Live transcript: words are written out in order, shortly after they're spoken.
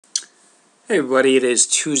Hey everybody, it is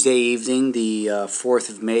Tuesday evening, the 4th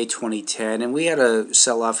of May 2010, and we had a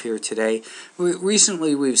sell-off here today.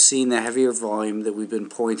 Recently we've seen the heavier volume that we've been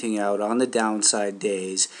pointing out on the downside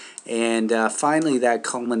days, and finally that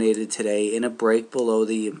culminated today in a break below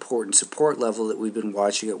the important support level that we've been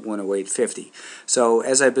watching at 108.50. So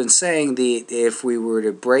as I've been saying, if we were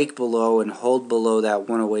to break below and hold below that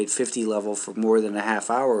 108.50 level for more than a half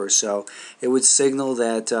hour or so, it would signal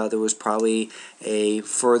that there was probably a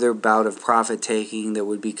further bout of profit taking that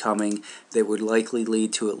would be coming that would likely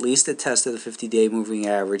lead to at least a test of the 50-day moving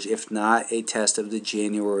average, if not a test of the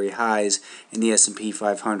January highs in the S&P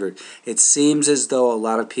 500. It seems as though a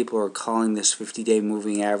lot of people are calling this 50-day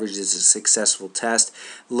moving average as a successful test.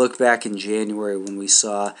 Look back in January when we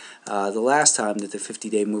saw the last time that the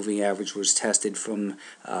 50-day moving average was tested from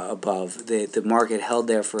above. The market held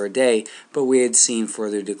there for a day, but we had seen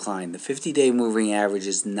further decline. The 50-day moving average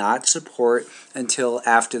is not support until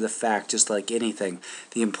after the fact, just like anything.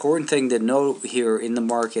 The important thing to note here in the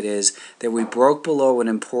market is that we broke below an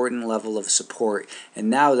important level of support, and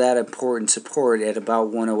now that important support at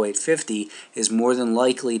about 108.50 is more than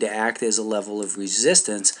likely to act as a level of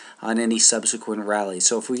resistance on any subsequent rally.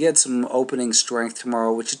 So if we get some opening strength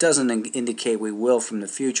tomorrow, which it doesn't indicate we will from the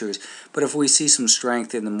futures, but if we see some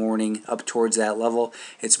strength in the morning up towards that level,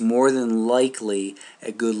 it's more than likely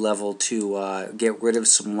a good level to get rid of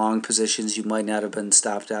some long positions you might not have been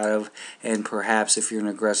stopped out of, and perhaps if you're an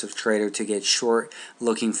aggressive trader, to get short,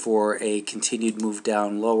 looking for a continued move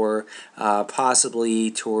down lower,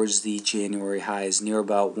 possibly towards the January highs near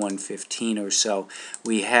about 115 or so.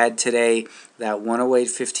 We had today that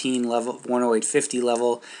 108.15 level, 108.50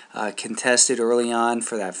 level contested early on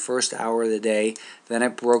for that first hour of the day. Then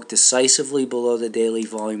it broke decisively below the daily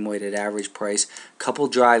volume weighted average price. Couple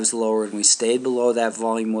drives lower, and we stayed below that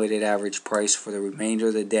volume weighted average price for the remainder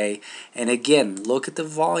of the day. And again, look at the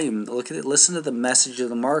volume. Look at it. Listen to the message of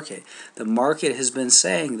the market. The market has been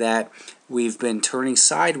saying that we've been turning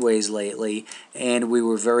sideways lately, and we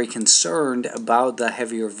were very concerned about the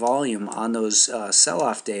heavier volume on those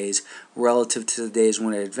sell-off days relative to the days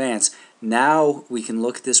when it advanced. Now we can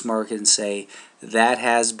look at this market and say that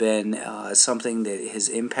has been something that has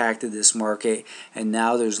impacted this market, and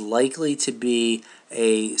now there's likely to be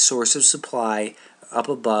a source of supply up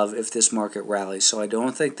above if this market rallies. So I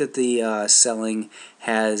don't think that the selling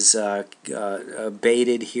has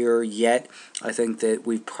abated here yet. I think that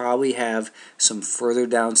we probably have some further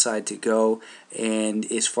downside to go. And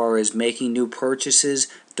as far as making new purchases,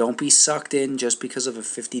 don't be sucked in just because of a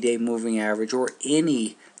 50-day moving average or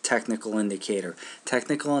any technical indicator.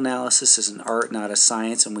 Technical analysis is an art, not a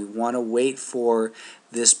science, and we want to wait for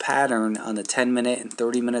this pattern on the 10-minute and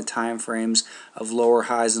 30-minute time frames of lower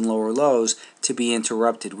highs and lower lows to be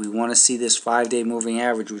interrupted. We want to see this 5-day moving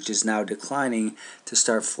average, which is now declining, to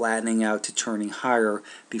start flattening out to turning higher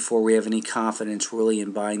before we have any confidence really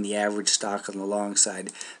in buying the average stock on the long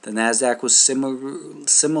side. The Nasdaq was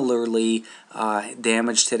similarly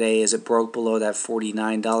damaged today as it broke below that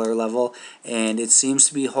 $49 level, and it seems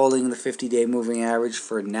to be holding the 50-day moving average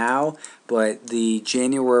for now, but the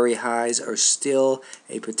January highs are still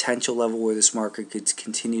a potential level where this market could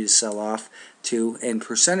continue to sell off to, and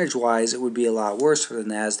percentage-wise it would be a lot worse for the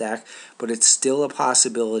Nasdaq, but it's still a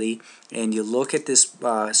possibility. And you look at this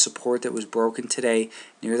support that was broken today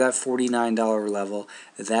near that $49 level,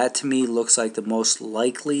 that to me looks like the most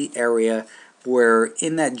likely area where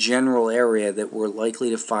in that general area that we're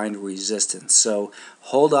likely to find resistance. So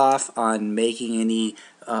hold off on making any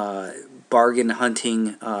bargain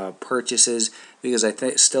hunting purchases, because I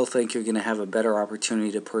still think you're going to have a better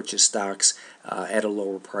opportunity to purchase stocks at a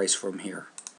lower price from here.